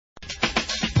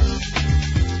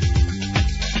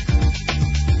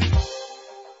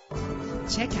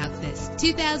Check out this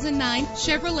 2009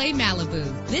 Chevrolet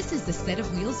Malibu. This is the set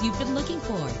of wheels you've been looking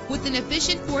for, with an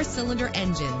efficient 4-cylinder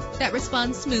engine that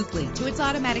responds smoothly to its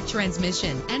automatic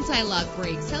transmission. Anti-lock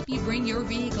brakes help you bring your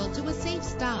vehicle to a safe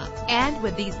stop. And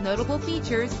with these notable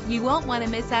features, you won't want to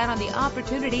miss out on the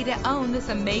opportunity to own this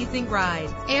amazing ride.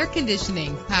 Air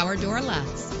conditioning, power door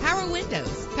locks, power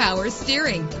windows, power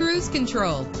steering, cruise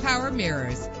control, power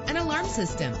mirrors, an alarm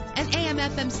system, an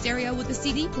AM/FM stereo with a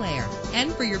CD player.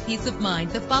 And for your peace of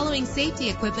mind, the following safety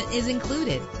equipment is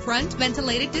included: front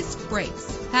ventilated disc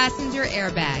brakes, passenger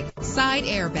airbag, side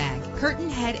airbag, curtain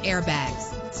head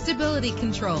airbags, stability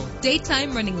control,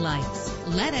 daytime running lights.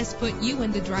 Let us put you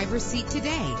in the driver's seat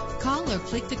today. Call or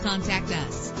click to contact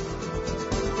us.